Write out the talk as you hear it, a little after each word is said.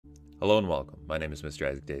Hello and welcome. My name is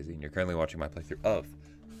MrIsaacDaisy, and you're currently watching my playthrough of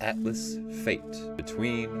Atlas Fate,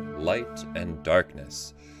 Between Light and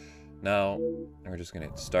Darkness. Now, we're just gonna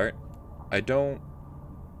start. I don't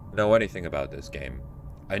know anything about this game.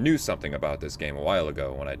 I knew something about this game a while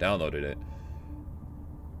ago when I downloaded it.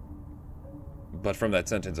 But from that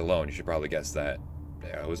sentence alone, you should probably guess that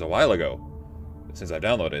it was a while ago since I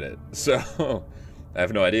downloaded it. So, I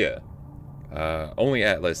have no idea. Only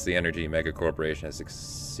Atlas, the energy mega corporation, has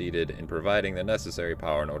succeeded in providing the necessary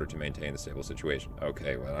power in order to maintain the stable situation.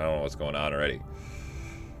 Okay, well, I don't know what's going on already.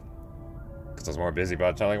 Because I was more busy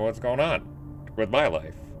about telling what's going on with my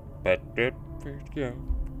life. But, yeah,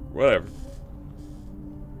 whatever.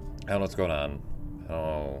 I don't know what's going on. I don't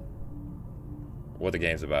know what the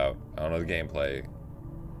game's about. I don't know the gameplay.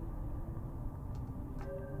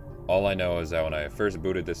 All I know is that when I first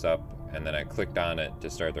booted this up, and then I clicked on it to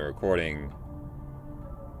start the recording,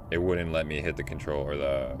 it wouldn't let me hit the control or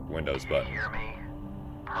the Windows button. Can you hear me?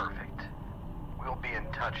 Perfect. We'll be in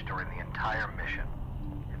touch during the entire mission.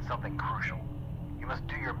 It's something crucial. You must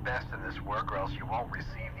do your best in this work or else you won't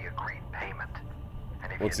receive the agreed payment.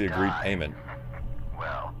 And if What's you the agreed die, payment?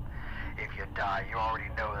 Well, if you die, you already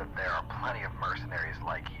know that there are plenty of mercenaries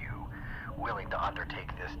like you willing to undertake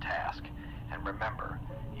this task. And remember,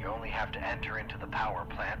 you only have to enter into the power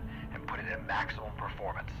plant and put it in maximum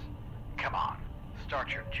performance. Come on,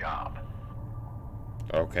 start your job.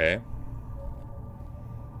 Okay.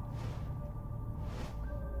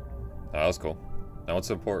 That was cool. Now what's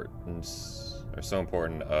important, or so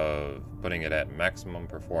important, of putting it at maximum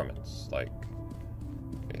performance? Like,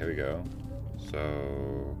 okay, here we go.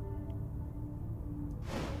 So,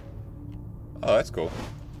 oh, that's cool.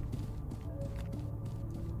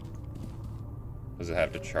 Does it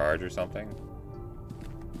have to charge or something?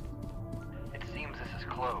 It seems this is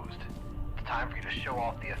closed. It's time for you to show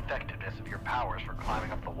off the effectiveness of your powers for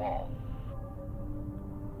climbing up the wall.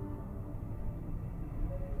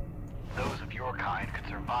 Those of your kind could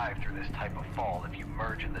survive through this type of fall if you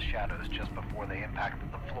merge in the shadows just before they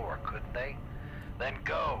impacted the floor, couldn't they? Then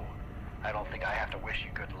go! I don't think I have to wish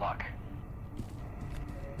you good luck.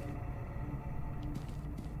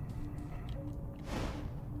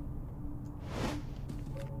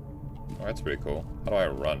 Oh, that's pretty cool. How do I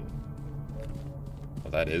run?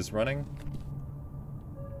 Well, that is running?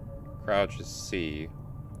 Crouch is C.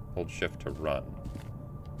 Hold shift to run.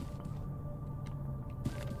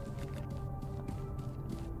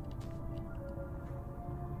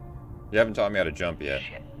 You haven't taught me how to jump yet.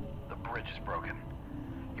 Shit. The bridge is broken.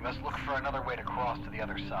 You must look for another way to cross to the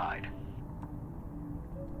other side.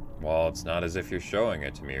 Well, it's not as if you're showing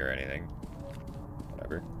it to me or anything.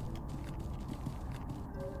 Whatever.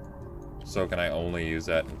 So can I only use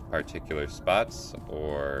that in particular spots,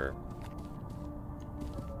 or...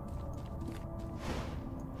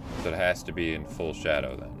 So it has to be in full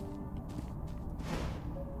shadow then.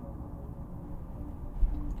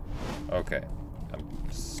 Okay. I'm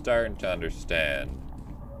starting to understand.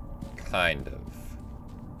 Kind of.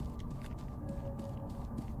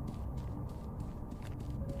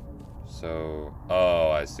 So...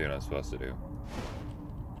 Oh, I see what I'm supposed to do.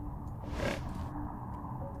 Okay.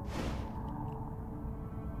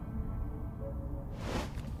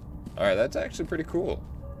 Alright, that's actually pretty cool.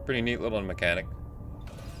 Pretty neat little mechanic.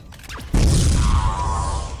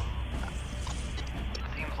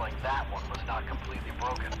 Seems like that one was not completely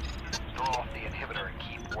broken. Throw off the inhibitor and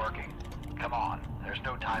keep working. Come on, there's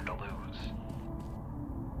no time to lose.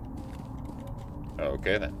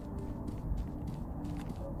 Okay then.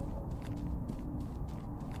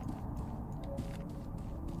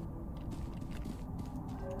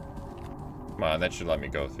 Come on, that should let me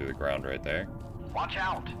go through the ground right there. Watch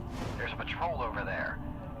out! There's a patrol over there.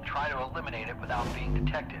 Try to eliminate it without being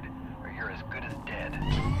detected, or you're as good as dead.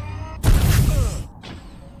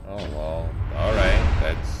 Oh, well, alright,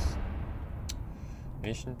 that's...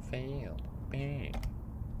 Mission failed. Bang.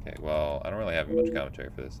 Okay, well, I don't really have much commentary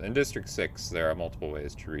for this. In District 6, there are multiple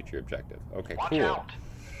ways to reach your objective. Okay, Watch cool. out!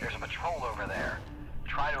 There's a patrol over there.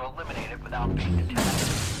 Try to eliminate it without being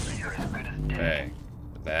detected, or you're as good as dead. Okay,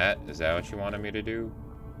 is that what you wanted me to do?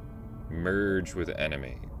 Merge with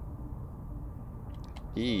enemy.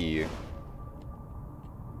 E.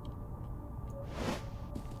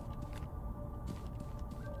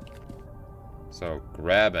 So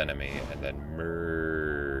grab enemy and then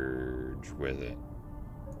merge with it.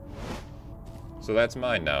 So that's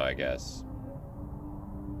mine now, I guess.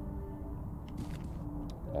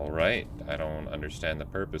 Alright, I don't understand the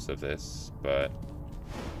purpose of this, but...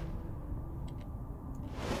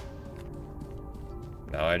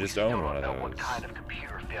 Now I just own one of those. What kind of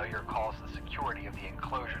computer failure caused the security of the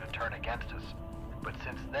enclosure to turn against us? but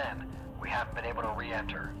since then, we haven't been able to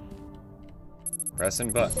re-enter.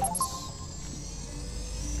 Pressing buttons.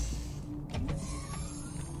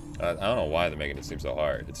 I don't know why they're making it seem so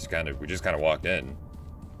hard. It's kind of, we just kind of walked in.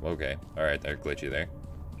 Okay, all right, they're glitchy there.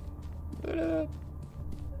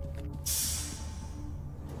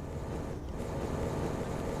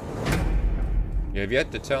 You have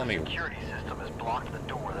yet to tell me. The security system has blocked the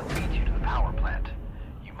door that leads you to the power plant.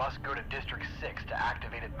 You must go to District 6 to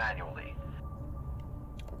activate it manually.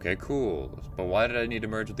 Okay, cool. But why did I need to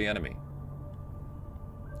merge with the enemy?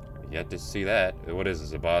 Yet to see that. What is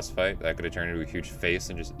this, a boss fight? That could have turned into a huge face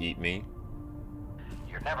and just eat me?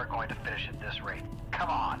 You're never going to finish at this rate. Come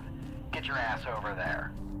on, get your ass over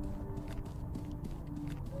there.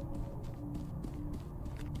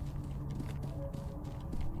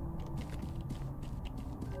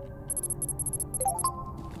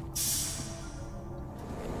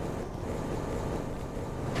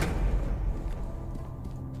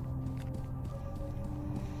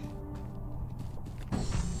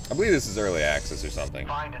 I believe this is early access or something.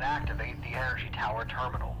 Find and activate the energy tower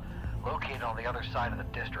terminal, located on the other side of the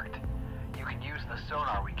district. You can use the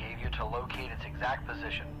sonar we gave you to locate its exact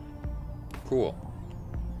position. Cool.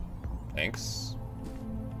 Thanks.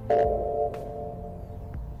 Well,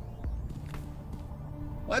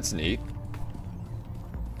 that's neat.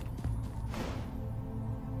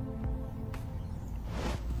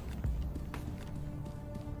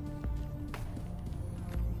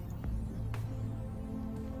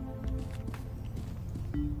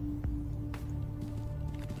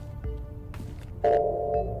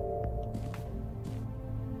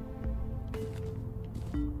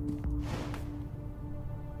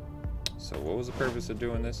 So what was the purpose of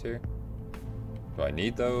doing this here? Do I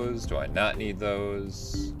need those? Do I not need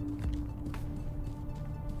those?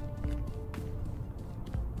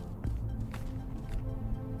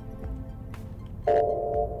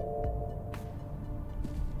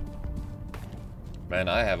 Man,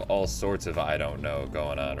 I have all sorts of I don't know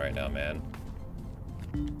going on right now, man.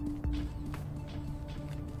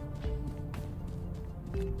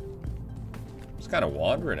 Just kind of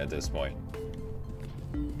wandering at this point.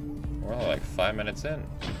 We're only like 5 minutes in.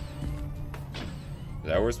 Is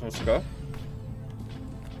that where we're supposed to go?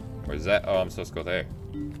 Or is that... Oh, I'm supposed to go there.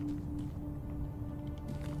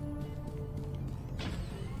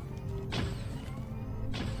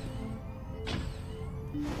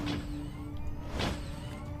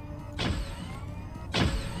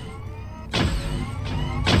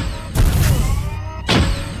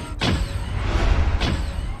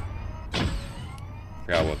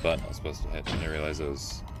 Forgot what button I was supposed to hit. I didn't realize it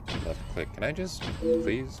was left click. Can I just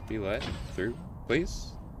please be let through? Please?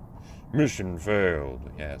 Mission failed.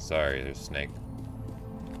 Yeah, sorry, there's a snake.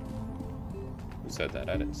 Who said that?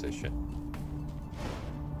 I didn't say shit.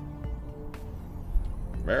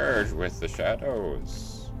 Merge with the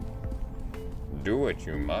shadows. Do what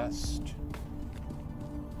you must.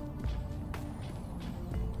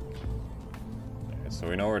 Alright, so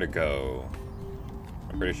we know where to go.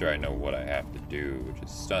 I'm pretty sure I know what I have to do, which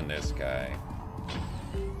is stun this guy.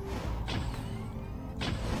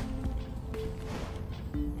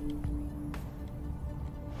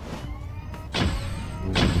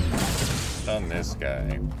 Stun this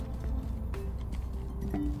guy.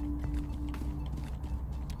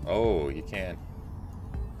 Oh, you can't.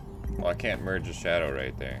 Well, I can't merge a shadow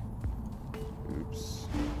right there. Oops.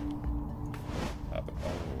 Oh,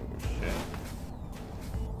 shit.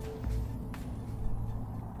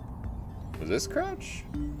 Was this crouch?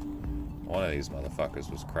 One of these motherfuckers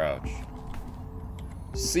was crouch.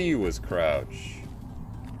 C was crouch.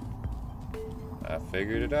 I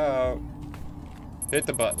figured it out. Hit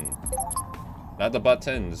the button. Not the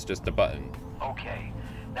buttons, just the button. Okay,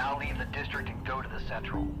 now leave the district and go to the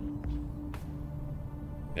central.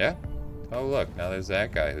 Yeah? Oh look, now there's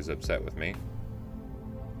that guy who's upset with me.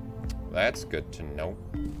 That's good to know.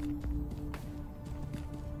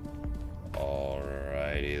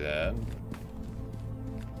 Alrighty then.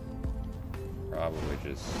 Probably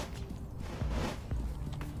just...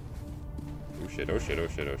 Oh shit, oh shit, oh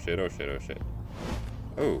shit, oh shit, oh shit, oh shit.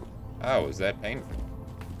 Oh, how was that painful?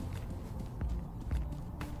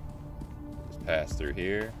 Just pass through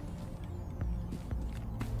here.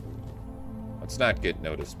 Let's not get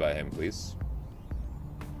noticed by him, please.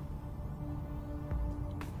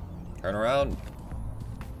 Turn around.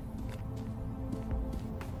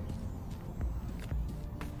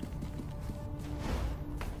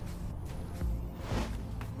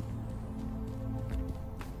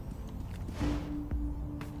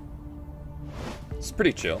 It's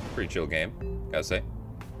pretty chill game, gotta say.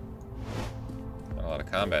 Not a lot of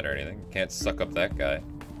combat or anything. Can't suck up that guy.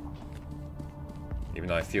 Even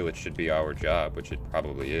though I feel it should be our job, which it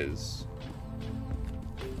probably is.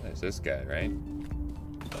 There's this guy, right?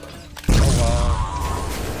 Oh,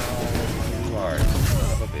 wow. You are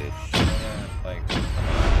son of a bitch. Yeah, like, come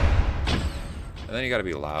on. And then you gotta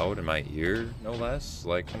be loud in my ear, no less.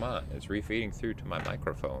 Like, come on. It's refeeding through to my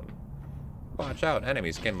microphone. Watch out,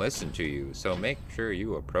 enemies can listen to you, so make sure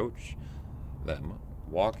you approach them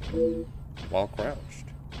walking while crouched.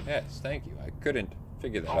 Yes, thank you. I couldn't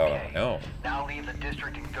figure that out on my own. Now leave the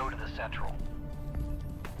district and go to the central.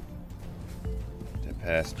 To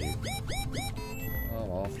past you. Oh,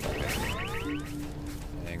 well, fuck it.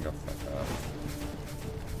 And go fuck off.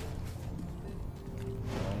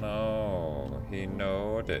 Oh no, he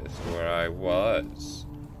noticed where I was.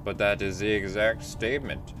 But that is the exact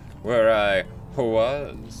statement. Where I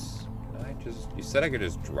was. You said I could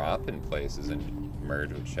just drop in places and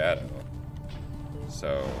merge with Shadow.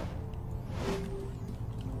 So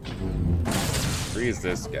freeze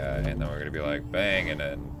this guy, and then we're gonna be like bang, and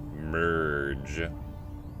then merge.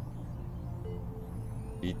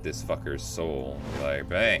 Eat this fucker's soul. Be like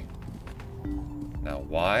bang. Now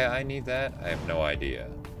why I need that, I have no idea.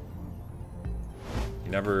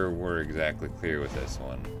 You never were exactly clear with this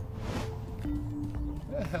one.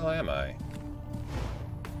 Where the hell am I?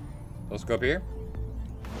 Let's go up here?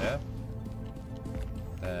 Yeah.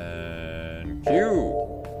 And Q.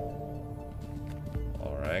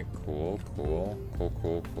 Alright, cool.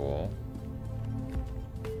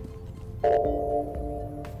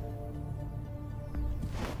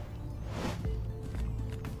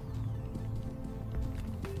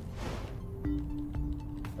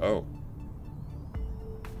 Oh.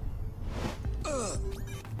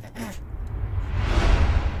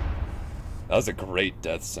 That was a great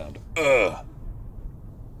death sound. Ugh.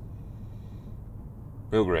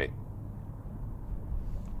 Real great.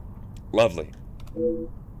 Lovely.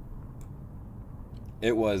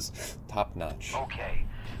 It was top notch. Okay.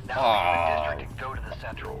 Now leave the district and go to the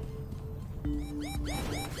central.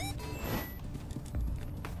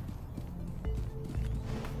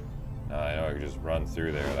 I know I could just run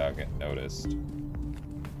through there without getting noticed.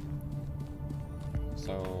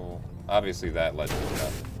 So obviously that led to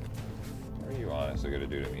nothing. What are you honestly gonna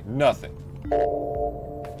do to me? Nothing.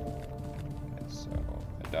 Okay, so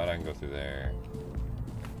I doubt I can go through there.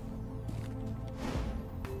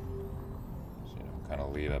 So, kind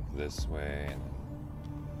of lead up this way. And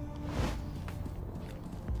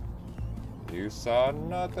then... You saw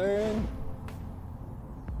nothing.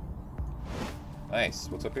 Nice.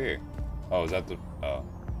 What's up here? Oh, is that the... Oh.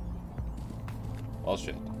 Well,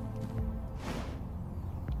 shit.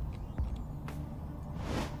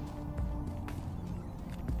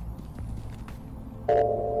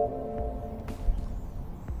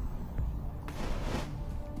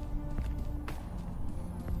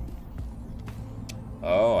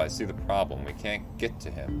 Oh, I see the problem. We can't get to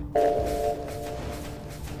him. Go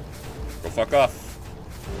fuck off.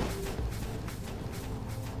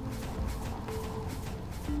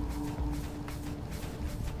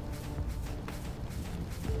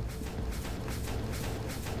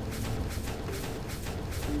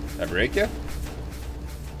 I break you?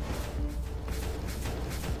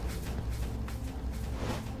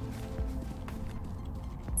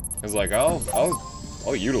 It's like I'll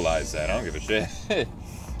utilize that. I don't give a shit.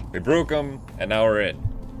 We broke them, and now we're in.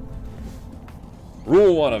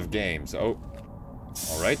 Rule 1 of games. Oh,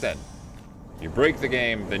 all right then. You break the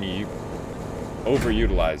game, then you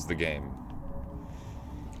overutilize the game.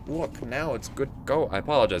 Look, now it's good. Go. I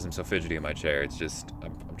apologize. I'm so fidgety in my chair. It's just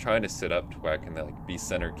I'm trying to sit up to where I can like be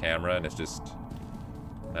center camera, and it's just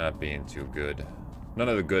not being too good. None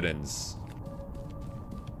of the good ends.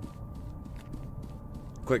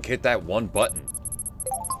 Quick, hit that one button.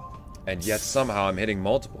 And yet somehow I'm hitting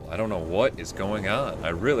multiple. I don't know what is going on. I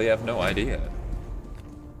really have no idea.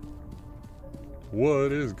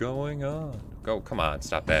 What is going on? Go, come on,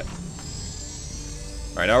 stop that.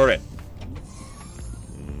 Alright, now we're in.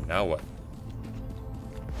 Now what?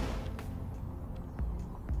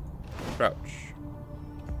 Crouch.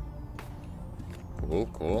 Cool,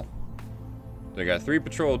 cool. They got 3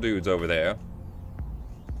 patrol dudes over there.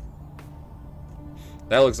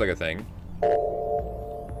 That looks like a thing.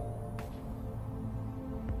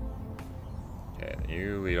 Okay, then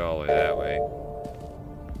you lead all the way that way.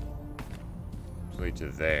 Lead to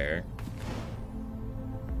there.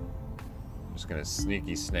 Just gonna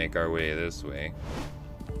sneaky snake our way this way.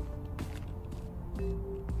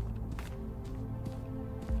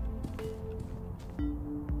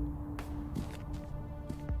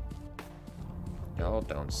 Y'all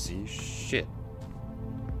don't see shit.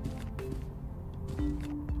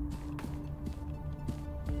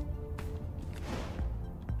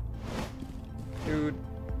 Dude.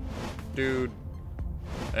 Dude.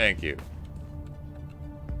 Thank you.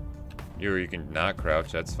 You can not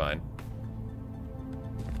crouch, that's fine.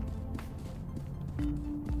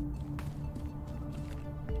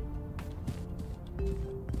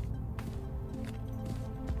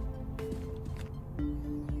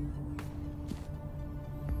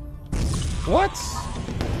 What?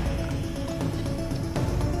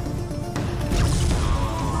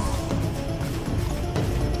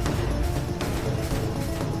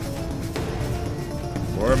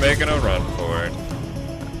 We're making a run for it.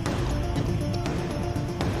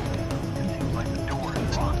 It seems like the door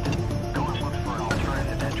is locked. Go and look for an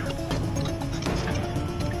alternative entrance.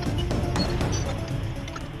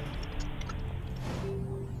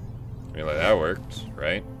 I mean, like, that worked,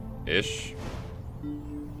 right? Ish.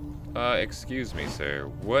 Excuse me, sir.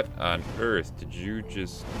 What on earth did you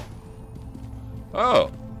just...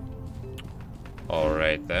 Oh!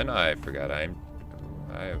 Alright then, I forgot I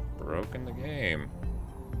have broken the game.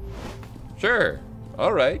 Sure.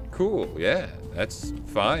 Alright, cool. Yeah, that's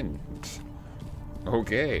fine.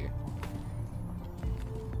 Okay.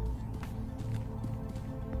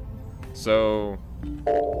 So...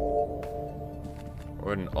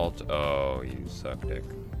 What an alt... Oh, you suck dick.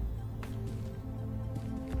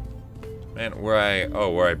 Man, where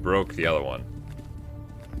I broke the other one.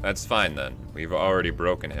 That's fine then. We've already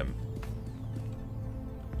broken him.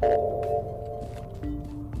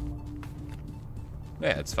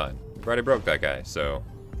 Yeah, it's fine. We've already broke that guy, so...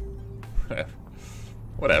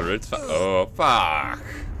 Whatever, it's fine. Oh, fuck!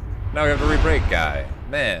 Now we have to re-break guy.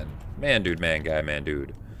 Man. Man, dude, man, guy, man,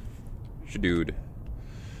 dude. Dude.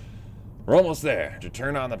 We're almost there. To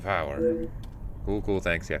turn on the power. Cool, cool,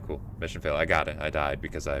 thanks. Yeah, cool. Mission failed. I got it. I died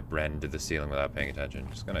because I ran into the ceiling without paying attention.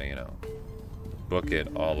 Just gonna, you know, book it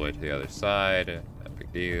all the way to the other side. Not a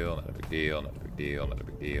big deal, not a big deal, not a big deal, not a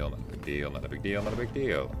big deal, not a big deal, not a big deal, not a big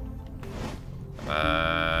deal. Come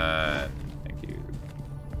on. Thank you.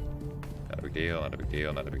 Not a big deal, not a big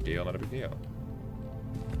deal, not a big deal, not a big deal.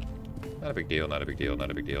 Not a big deal, not a big deal, not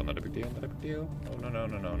a big deal, not a big deal, not a big deal. Oh, no, no,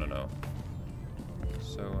 no, no, no, no.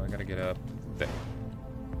 So I gotta get up there.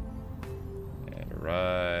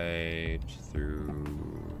 Right through...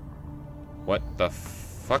 What the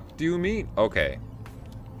fuck do you mean? Okay.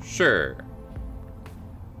 Sure.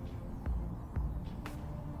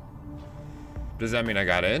 Does that mean I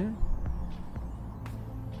got in?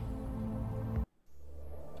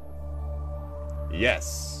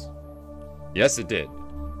 Yes. Yes, it did.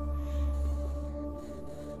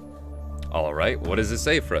 Alright, what does it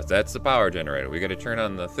say for us? That's the power generator. We gotta turn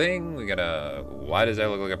on the thing. We gotta... Why does that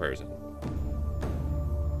look like a person?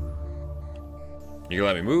 You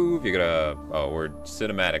gonna let me move? You gotta... Oh, we're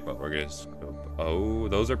cinematic mode. We're gonna just... Oh,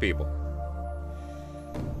 those are people.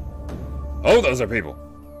 Oh, those are people!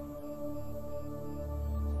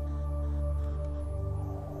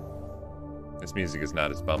 This music is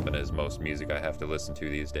not as bumping as most music I have to listen to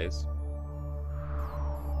these days.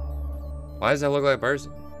 Why does that look like a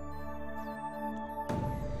person?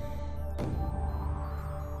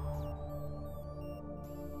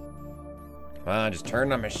 Come on, just turn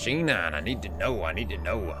the machine on. I need to know. I need to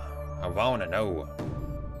know. I want to know.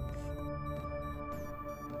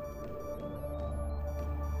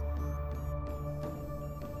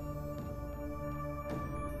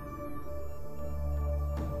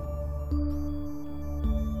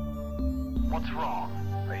 What's wrong?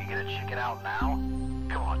 Are you gonna chicken out now?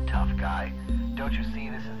 Come on, tough guy. Don't you see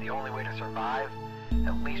this is the only way to survive?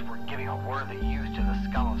 At least we're giving a worthy use to the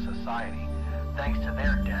scum of society. Thanks to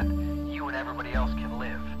their death, you and everybody else can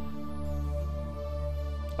live.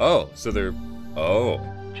 Oh, so they're... Oh.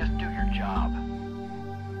 Just do your job.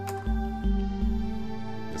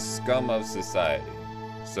 The scum of society.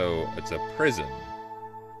 So it's a prison,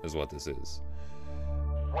 is what this is.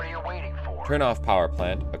 What are you waiting for? Turn off power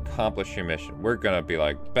plant, accomplish your mission. We're gonna be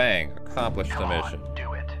like, bang, accomplish the mission. On,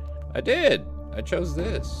 do it. I did. I chose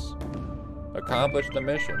this. Accomplish the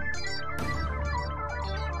mission.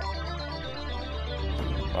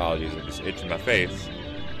 Wow, these are just itching my face.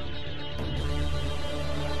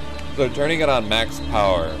 So turning it on max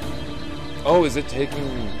power. Oh, is it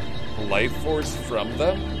taking life force from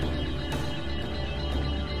them?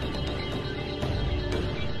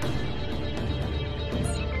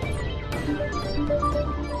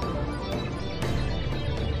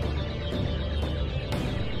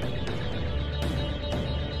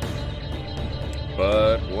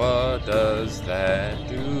 But what does that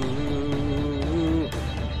do?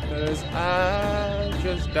 'Cause I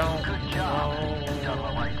just don't Good job. know. You've done the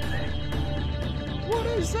right thing. What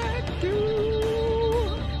does that do?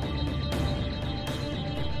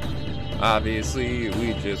 Obviously,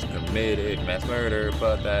 we just committed mass murder,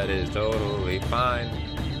 but that is totally fine.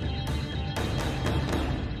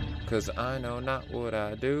 'Cause I know not what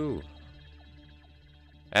I do.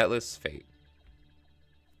 Atlas Fate.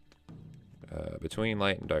 Between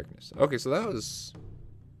light and darkness. Okay, so that was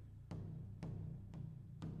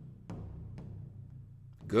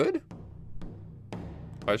good?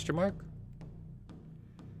 Question mark?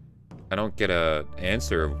 I don't get a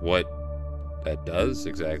answer of what that does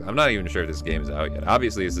exactly. I'm not even sure if this game is out yet.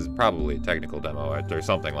 Obviously, this is probably a technical demo or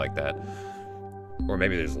something like that. Or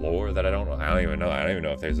maybe there's lore that I don't know. I don't even know. I don't even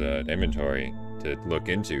know if there's an inventory to look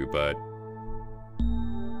into, but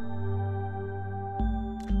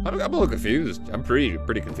I'm a little confused. I'm pretty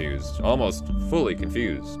confused. Almost fully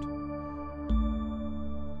confused.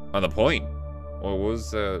 On the point. What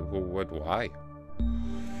was, why?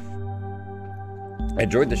 I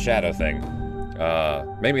enjoyed the shadow thing.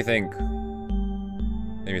 Made me think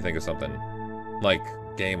of something. Like,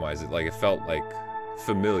 game-wise, it felt, like,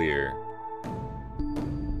 familiar.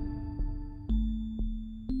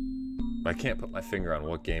 I can't put my finger on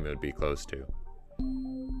what game it would be close to.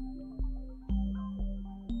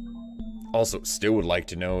 Also, still would like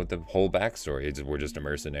to know the whole backstory. We're just a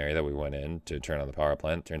mercenary that we went in to turn on the power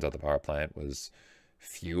plant. Turns out the power plant was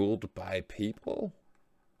fueled by people?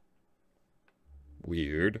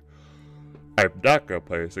 Weird. I'm not gonna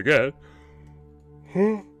play this again.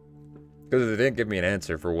 Because they didn't give me an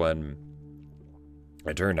answer for when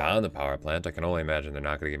I turned on the power plant. I can only imagine they're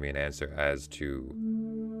not gonna give me an answer as to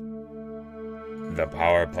the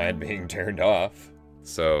power plant being turned off.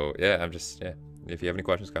 So, yeah, If you have any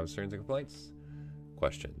questions, comments, concerns, and complaints,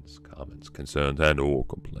 questions, comments, concerns, and or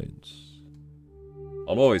complaints,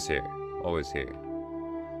 I'm always here. Always here.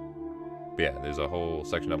 But yeah, there's a whole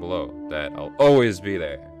section down below that I'll always be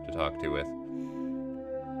there to talk to with.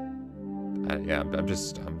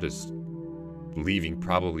 I'm just leaving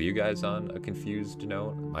probably you guys on a confused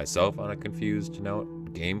note, myself on a confused note.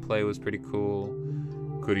 Gameplay was pretty cool.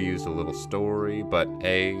 Could have used a little story, but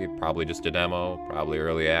probably just a demo, probably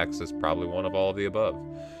early access, probably one of all of the above.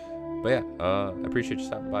 But yeah, I appreciate you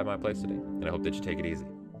stopping by my place today, and I hope that you take it easy.